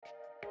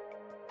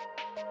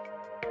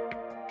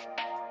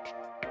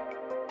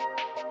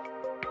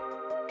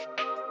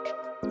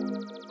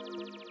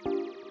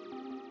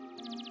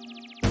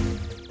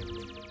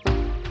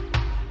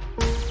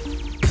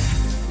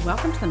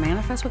welcome to the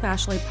Manifest with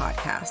Ashley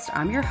podcast.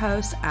 I'm your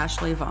host,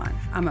 Ashley Vaughn.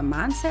 I'm a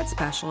mindset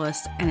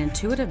specialist and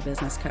intuitive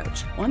business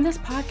coach. On this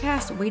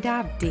podcast, we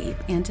dive deep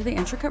into the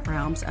intricate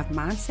realms of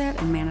mindset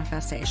and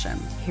manifestation.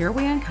 Here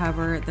we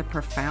uncover the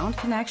profound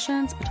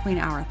connections between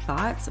our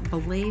thoughts,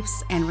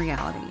 beliefs, and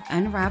reality,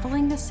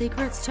 unraveling the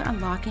secrets to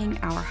unlocking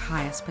our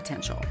highest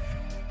potential.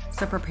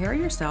 So prepare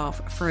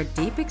yourself for a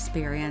deep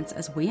experience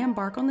as we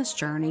embark on this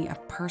journey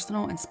of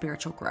personal and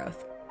spiritual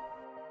growth.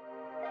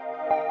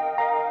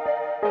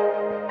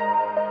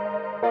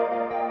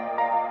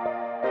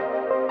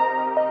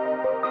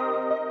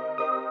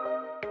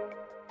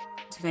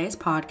 Today's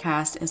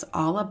podcast is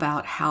all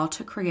about how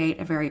to create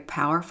a very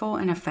powerful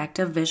and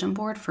effective vision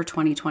board for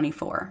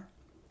 2024.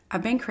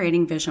 I've been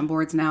creating vision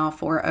boards now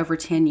for over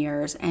 10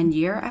 years, and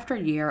year after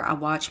year, I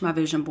watch my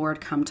vision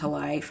board come to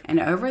life. And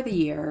over the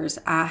years,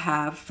 I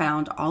have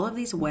found all of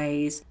these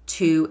ways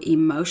to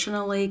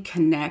emotionally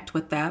connect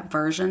with that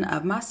version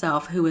of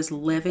myself who is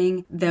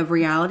living the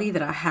reality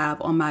that I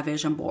have on my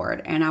vision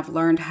board. And I've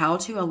learned how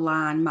to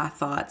align my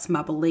thoughts,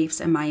 my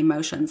beliefs, and my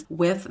emotions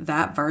with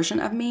that version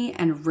of me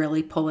and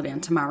really pull it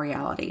into my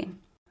reality.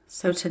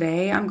 So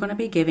today, I'm going to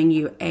be giving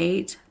you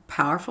 8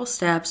 powerful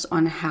steps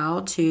on how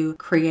to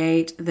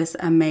create this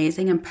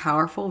amazing and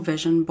powerful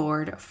vision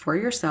board for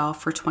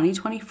yourself for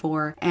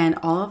 2024 and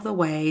all of the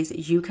ways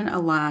you can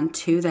align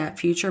to that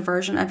future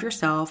version of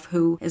yourself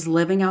who is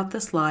living out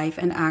this life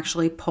and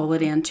actually pull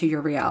it into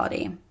your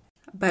reality.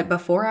 But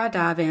before I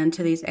dive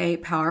into these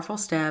 8 powerful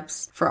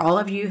steps, for all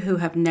of you who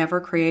have never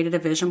created a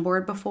vision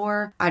board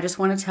before, I just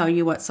want to tell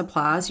you what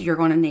supplies you're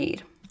going to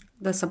need.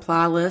 The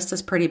supply list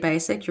is pretty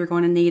basic. You're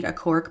going to need a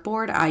cork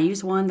board. I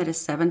use one that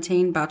is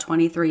 17 by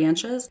 23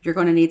 inches. You're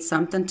going to need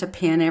something to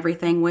pin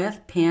everything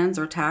with, pins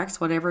or tacks,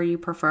 whatever you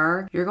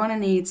prefer. You're going to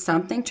need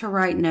something to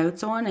write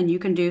notes on, and you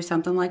can do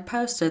something like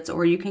Post-its,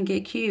 or you can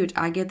get cute.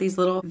 I get these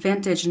little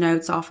vintage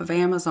notes off of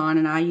Amazon,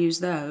 and I use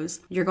those.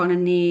 You're going to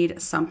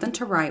need something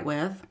to write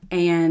with,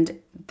 and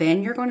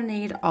then you're going to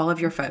need all of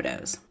your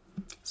photos.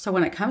 So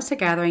when it comes to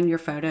gathering your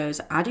photos,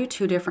 I do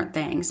 2 different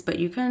things, but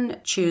you can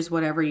choose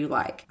whatever you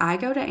like. I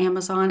go to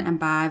Amazon and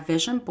buy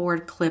vision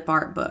board clip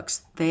art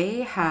books.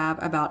 They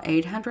have about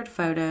 800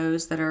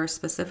 photos that are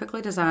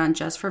specifically designed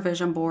just for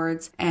vision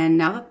boards. And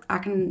now that I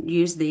can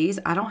use these,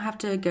 I don't have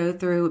to go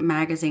through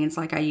magazines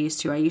like I used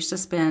to. I used to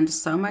spend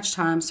so much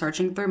time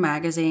searching through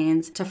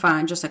magazines to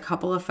find just a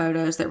couple of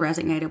photos that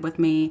resonated with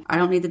me. I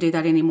don't need to do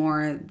that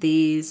anymore.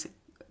 These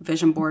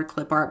vision board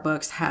clip art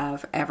books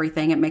have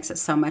everything. It makes it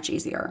so much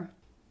easier.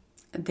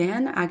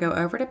 Then I go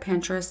over to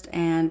Pinterest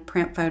and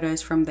print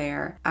photos from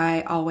there.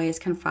 I always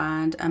can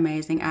find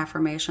amazing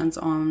affirmations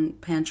on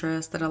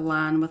Pinterest that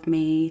align with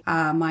me.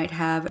 I might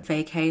have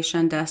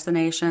vacation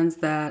destinations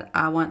that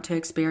I want to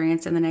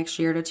experience in the next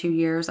year to 2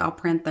 years. I'll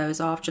print those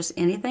off. Just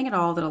anything at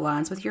all that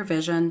aligns with your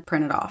vision,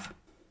 print it off.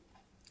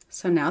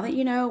 So now that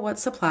you know what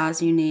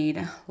supplies you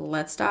need,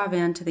 let's dive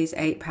into these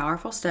 8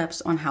 powerful steps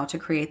on how to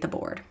create the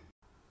board.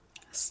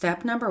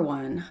 Step number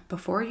 1,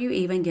 before you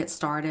even get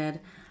started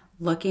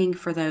looking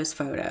for those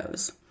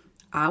photos,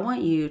 I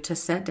want you to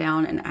sit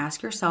down and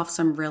ask yourself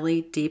some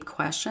really deep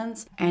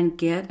questions and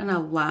get an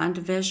aligned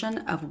vision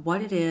of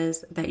what it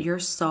is that your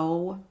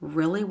soul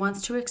really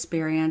wants to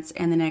experience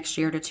in the next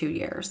year to 2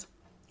 years.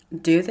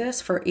 Do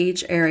this for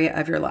each area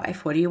of your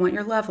life. What do you want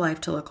your love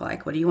life to look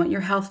like? What do you want your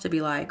health to be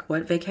like?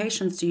 What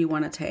vacations do you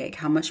want to take?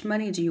 How much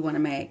money do you want to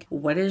make?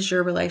 What is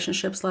your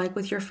relationships like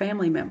with your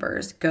family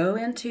members? Go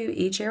into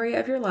each area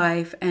of your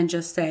life and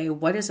just say,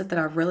 what is it that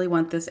I really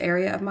want this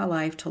area of my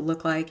life to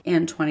look like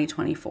in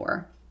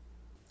 2024?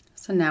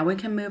 So now we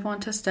can move on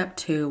to step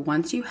 2.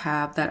 Once you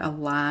have that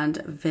aligned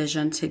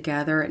vision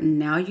together,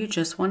 now you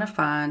just want to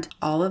find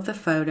all of the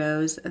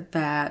photos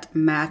that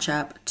match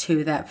up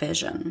to that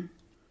vision.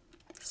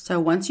 So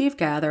once you've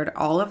gathered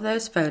all of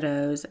those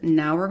photos,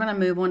 now we're going to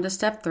move on to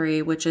step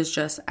 3, which is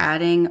just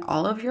adding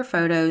all of your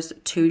photos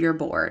to your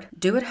board.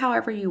 Do it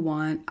however you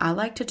want. I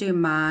like to do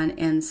mine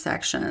in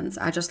sections.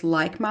 I just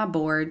like my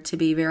board to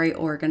be very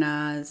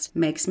organized,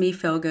 makes me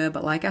feel good,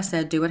 but like I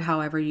said, do it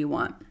however you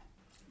want.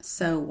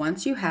 So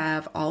once you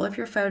have all of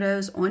your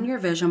photos on your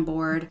vision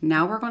board,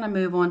 now we're going to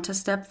move on to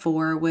step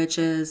 4, which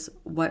is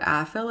what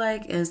I feel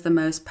like is the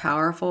most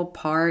powerful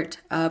part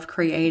of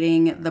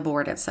creating the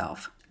board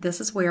itself. This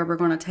is where we're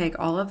going to take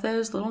all of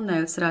those little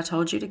notes that I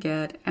told you to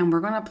get, and we're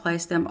going to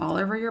place them all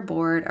over your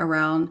board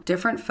around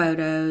different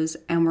photos,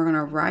 and we're going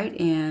to write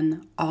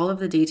in all of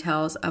the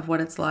details of what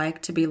it's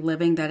like to be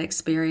living that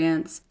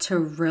experience to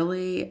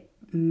really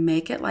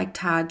make it like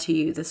tied to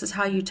you. This is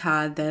how you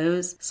tie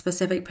those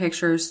specific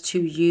pictures to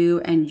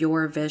you and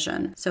your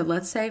vision. So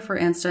let's say, for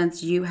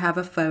instance, you have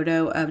a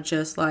photo of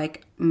just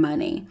like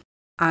money.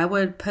 I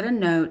would put a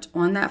note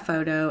on that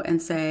photo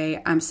and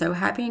say, I'm so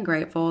happy and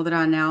grateful that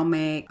I now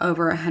make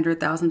over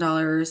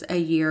 $100,000 a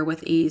year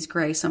with ease,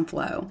 grace, and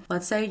flow.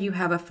 Let's say you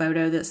have a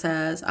photo that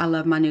says, I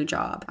love my new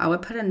job. I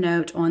would put a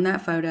note on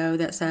that photo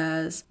that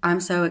says,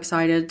 I'm so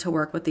excited to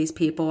work with these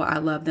people. I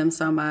love them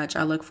so much.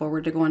 I look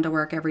forward to going to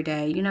work every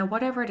day. You know,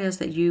 whatever it is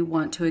that you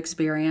want to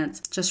experience,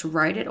 just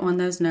write it on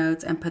those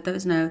notes and put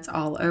those notes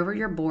all over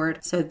your board.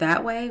 So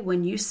that way,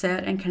 when you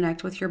sit and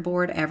connect with your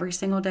board every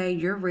single day,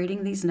 you're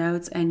reading these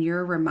notes and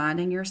you're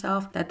reminding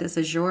yourself that this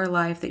is your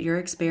life that you're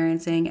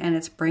experiencing, and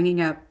it's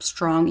bringing up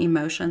strong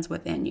emotions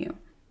within you.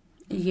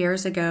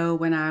 Years ago,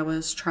 when I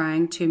was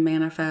trying to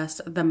manifest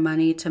the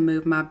money to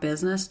move my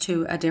business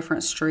to a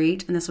different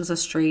street, and this was a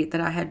street that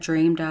I had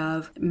dreamed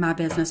of my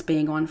business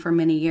being on for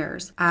many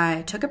years,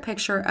 I took a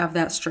picture of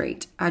that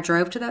street. I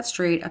drove to that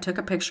street, I took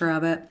a picture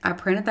of it, I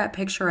printed that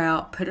picture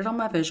out, put it on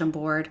my vision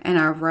board, and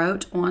I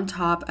wrote on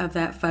top of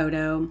that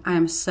photo, I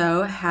am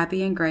so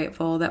happy and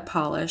grateful that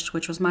Polished,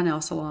 which was my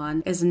nail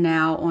salon, is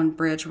now on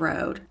Bridge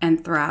Road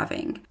and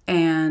thriving.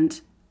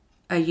 And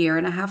a year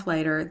and a half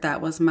later,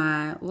 that was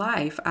my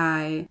life.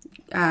 I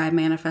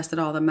manifested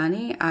all the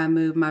money. I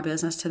moved my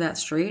business to that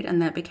street,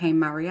 and that became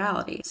my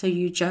reality. So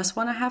you just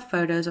want to have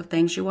photos of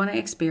things you want to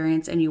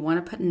experience, and you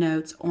want to put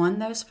notes on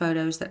those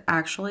photos that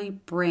actually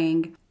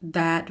bring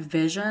that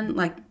vision,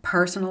 like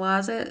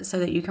personalize it so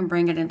that you can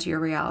bring it into your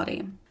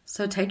reality.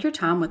 So take your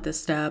time with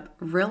this step.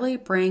 Really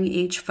bring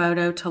each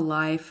photo to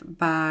life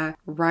by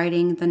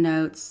writing the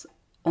notes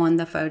on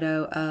the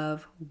photo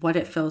of what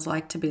it feels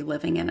like to be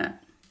living in it.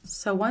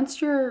 So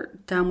once you're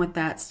done with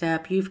that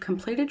step, you've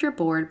completed your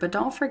board, but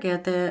don't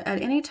forget that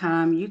at any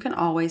time you can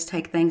always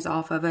take things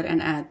off of it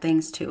and add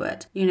things to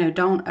it. You know,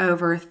 don't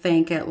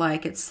overthink it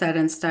like it's set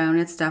in stone.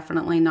 It's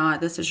definitely not.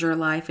 This is your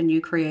life and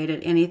you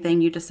created.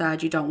 Anything you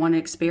decide you don't want to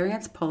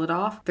experience, pull it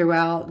off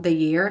throughout the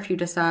year. If you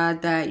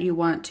decide that you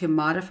want to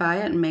modify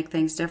it and make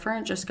things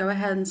different, just go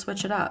ahead and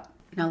switch it up.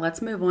 Now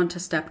let's move on to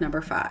step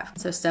number 5.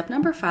 So step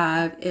number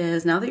 5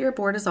 is, now that your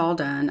board is all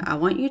done, I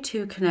want you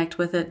to connect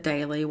with it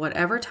daily,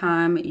 whatever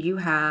time you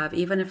have,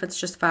 even if it's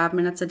just 5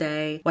 minutes a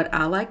day. What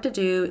I like to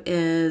do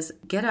is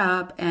get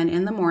up, and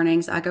in the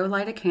mornings I go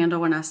light a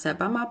candle and I sit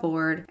by my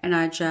board and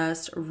I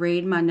just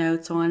read my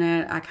notes on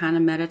it. I kind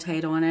of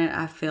meditate on it.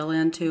 I feel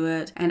into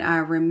it. And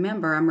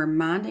I'm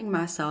reminding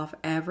myself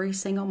every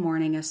single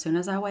morning as soon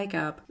as I wake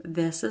up,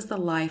 this is the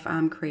life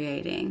I'm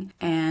creating.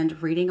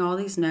 And reading all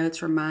these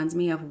notes reminds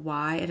me of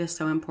why it is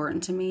so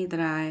important to me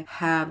that I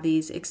have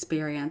these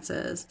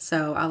experiences.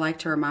 So I like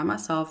to remind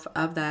myself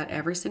of that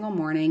every single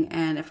morning.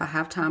 And if I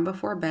have time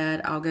before bed,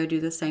 I'll go do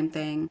the same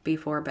thing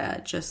before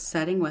bed, just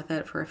sitting with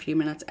it for a few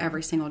minutes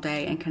every single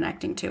day and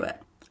connecting to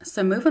it.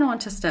 So moving on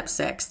to step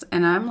 6,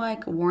 and I'm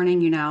like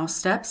warning you now,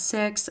 step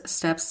 6,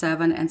 step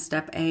 7, and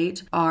step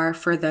 8 are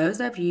for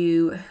those of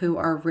you who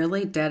are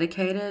really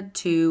dedicated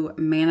to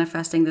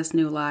manifesting this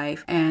new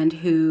life and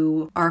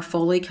who are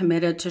fully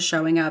committed to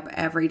showing up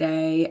every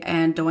day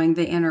and doing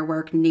the inner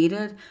work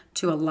needed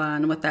to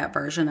align with that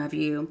version of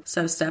you.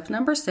 So step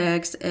number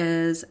 6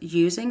 is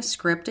using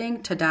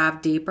scripting to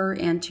dive deeper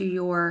into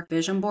your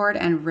vision board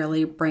and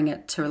really bring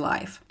it to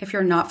life. If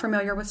you're not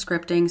familiar with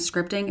scripting,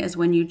 scripting is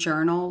when you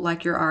journal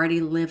like you're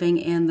already living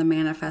in the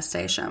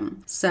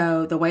manifestation.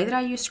 So the way that I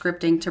use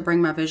scripting to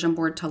bring my vision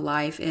board to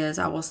life is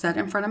I will sit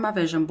in front of my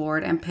vision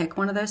board and pick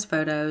one of those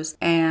photos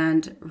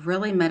and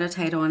really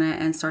meditate on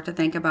it and start to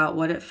think about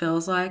what it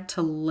feels like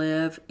to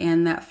live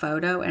in that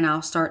photo, and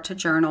I'll start to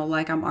journal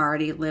like I'm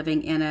already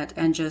living in it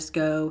and just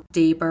go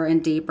deeper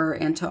and deeper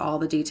into all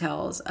the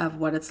details of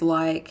what it's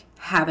like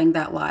having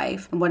that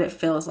life and what it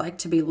feels like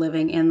to be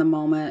living in the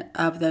moment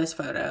of those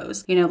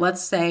photos. You know,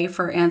 let's say,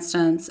 for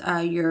instance,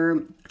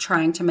 you're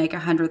trying to make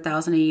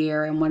 $100,000 a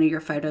year, and one of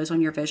your photos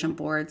on your vision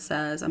board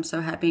says, I'm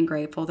so happy and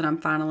grateful that I'm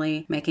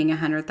finally making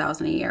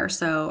 $100,000 a year.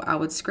 So I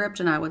would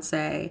script and I would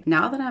say,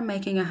 now that I'm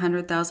making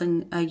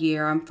 $100,000 a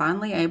year, I'm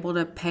finally able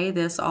to pay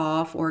this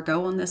off or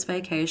go on this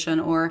vacation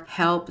or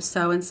help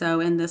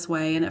so-and-so in this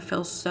way. And it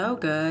feels so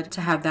good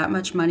to have that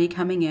much money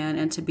coming in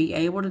and to be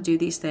able to do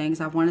these things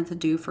I wanted to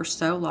do for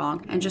so long,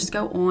 and just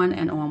go on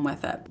and on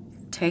with it.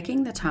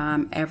 Taking the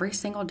time every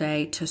single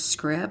day to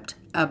script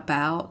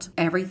about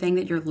everything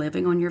that you're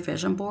living on your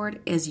vision board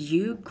is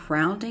you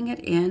grounding it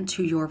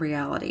into your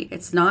reality.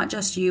 It's not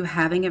just you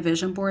having a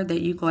vision board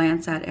that you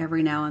glance at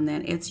every now and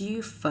then. It's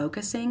you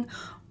focusing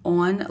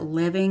on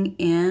living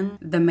in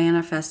the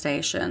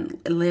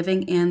manifestation,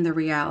 living in the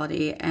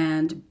reality,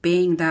 and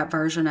being that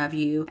version of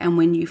you. And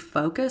when you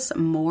focus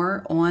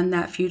more on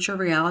that future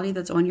reality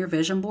that's on your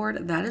vision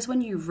board, that is when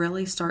you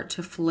really start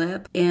to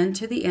flip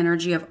into the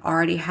energy of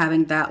already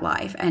having that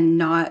life and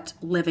not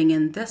living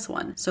in this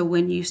one. So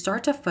when you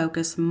start to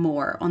focus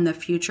more on the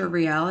future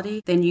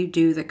reality than you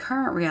do the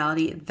current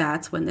reality,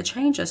 that's when the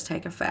changes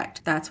take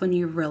effect. That's when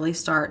you really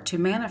start to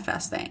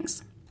manifest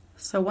things.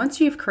 So once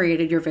you've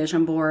created your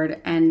vision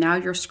board and now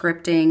you're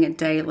scripting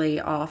daily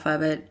off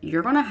of it,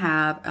 you're going to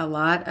have a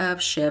lot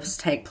of shifts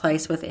take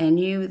place within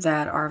you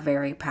that are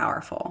very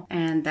powerful.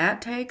 And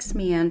that takes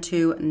me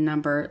into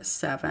number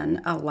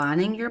 7,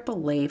 aligning your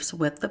beliefs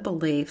with the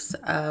beliefs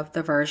of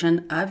the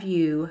version of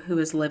you who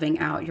is living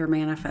out your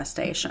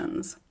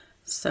manifestations.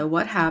 So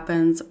what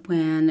happens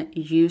when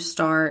you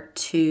start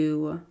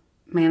to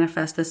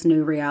manifest this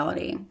new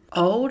reality?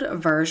 Old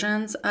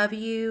versions of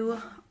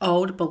you,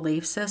 old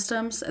belief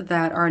systems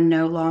that are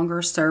no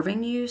longer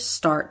serving you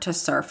start to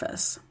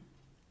surface.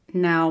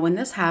 Now, when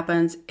this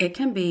happens, it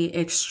can be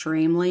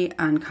extremely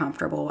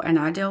uncomfortable, and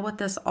I deal with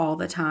this all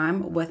the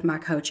time with my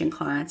coaching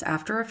clients.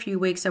 After a few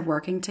weeks of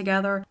working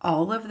together,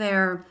 all of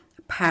their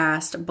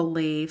past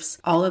beliefs,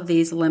 all of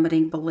these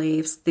limiting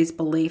beliefs, these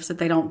beliefs that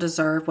they don't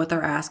deserve what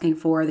they're asking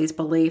for, these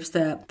beliefs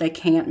that they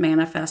can't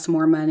manifest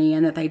more money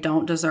and that they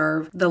don't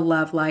deserve the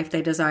love life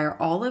they desire,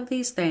 all of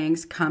these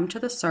things come to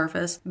the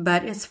surface,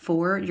 but it's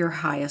for your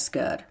highest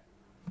good.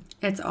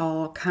 It's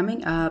all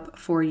coming up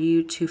for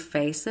you to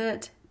face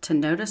it, to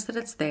notice that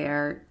it's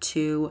there,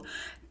 to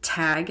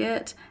tag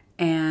it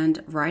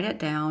and write it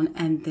down,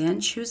 and then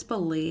choose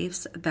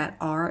beliefs that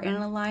are in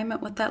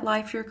alignment with that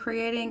life you're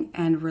creating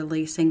and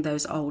releasing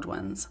those old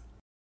ones.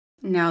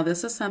 Now,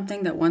 this is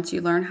something that once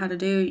you learn how to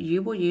do,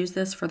 you will use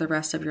this for the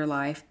rest of your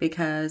life,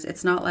 because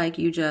it's not like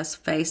you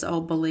just face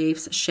old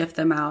beliefs, shift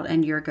them out,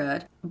 and you're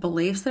good.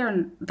 Beliefs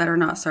that are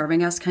not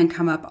serving us can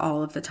come up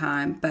all of the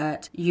time,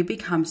 but you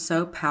become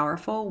so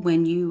powerful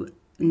when you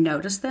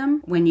notice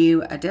them, when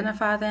you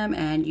identify them,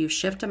 and you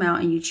shift them out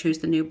and you choose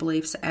the new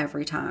beliefs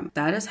every time.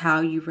 That is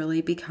how you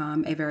really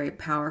become a very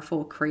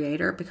powerful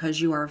creator,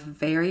 because you are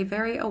very,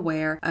 very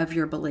aware of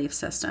your belief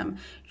system.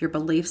 Your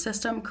belief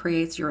system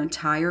creates your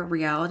entire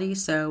reality.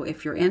 So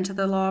if you're into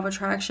the law of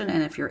attraction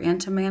and if you're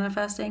into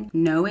manifesting,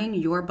 knowing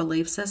your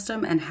belief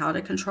system and how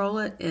to control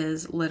it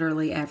is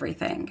literally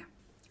everything.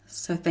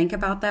 So think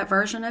about that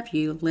version of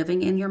you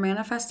living in your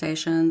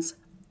manifestations.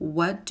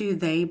 What do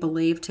they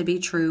believe to be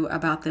true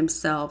about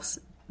themselves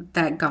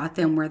that got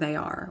them where they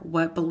are?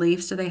 What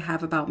beliefs do they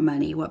have about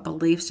money? What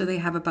beliefs do they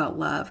have about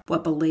love?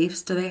 What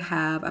beliefs do they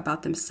have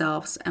about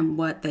themselves and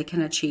what they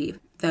can achieve?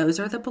 Those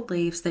are the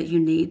beliefs that you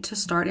need to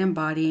start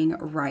embodying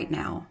right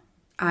now.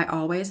 I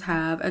always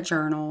have a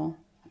journal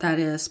that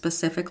is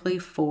specifically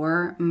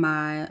for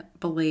my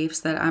beliefs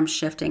that I'm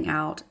shifting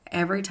out.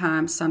 Every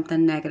time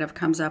something negative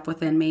comes up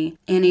within me,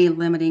 any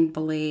limiting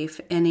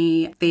belief,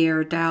 any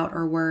fear, doubt,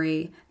 or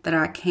worry that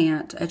I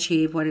can't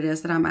achieve what it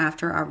is that I'm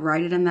after, I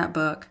write it in that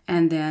book,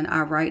 and then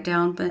I write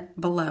down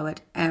below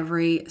it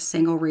every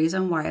single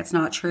reason why it's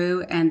not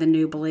true and the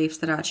new beliefs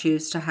that I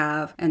choose to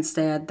have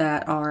instead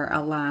that are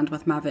aligned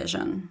with my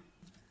vision.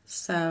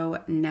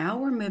 So now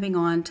we're moving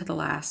on to the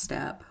last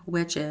step,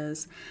 which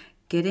is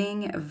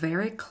getting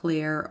very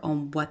clear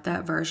on what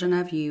that version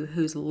of you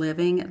who's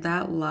living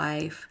that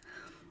life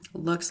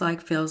looks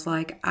like, feels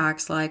like,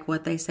 acts like,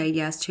 what they say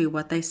yes to,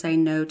 what they say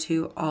no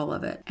to, all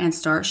of it. And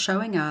start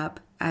showing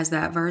up as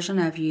that version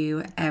of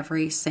you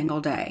every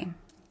single day.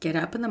 Get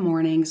up in the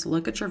mornings,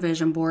 look at your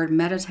vision board,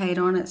 meditate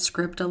on it,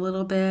 script a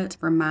little bit.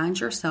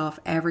 Remind yourself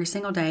every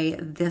single day,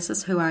 this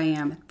is who I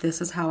am. This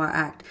is how I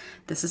act.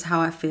 This is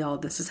how I feel.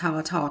 This is how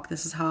I talk.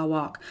 This is how I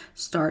walk.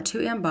 Start to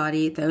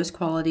embody those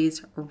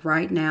qualities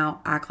right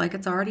now. Act like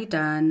it's already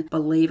done.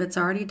 Believe it's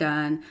already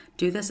done.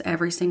 Do this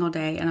every single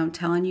day. And I'm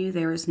telling you,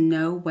 there is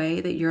no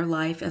way that your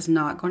life is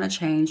not going to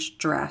change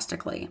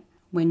drastically.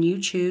 When you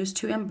choose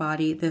to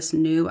embody this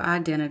new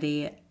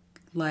identity,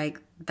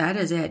 that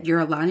is it. You're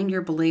aligning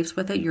your beliefs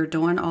with it. You're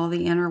doing all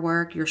the inner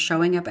work. You're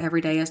showing up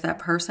every day as that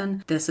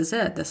person. This is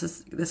it. This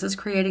is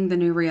creating the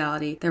new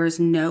reality. There is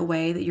no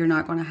way that you're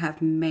not going to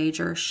have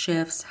major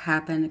shifts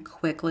happen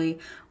quickly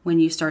when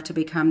you start to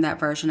become that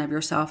version of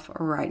yourself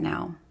right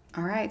now.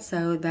 All right,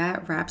 so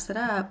that wraps it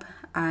up.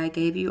 I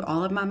gave you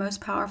all of my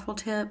most powerful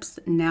tips.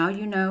 Now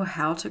you know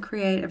how to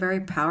create a very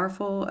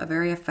powerful, a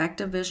very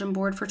effective vision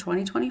board for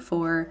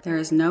 2024. There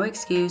is no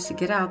excuse to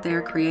get out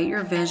there, create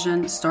your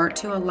vision, start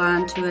to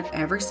align to it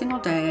every single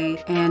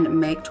day, and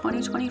make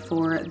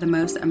 2024 the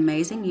most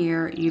amazing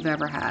year you've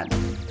ever had.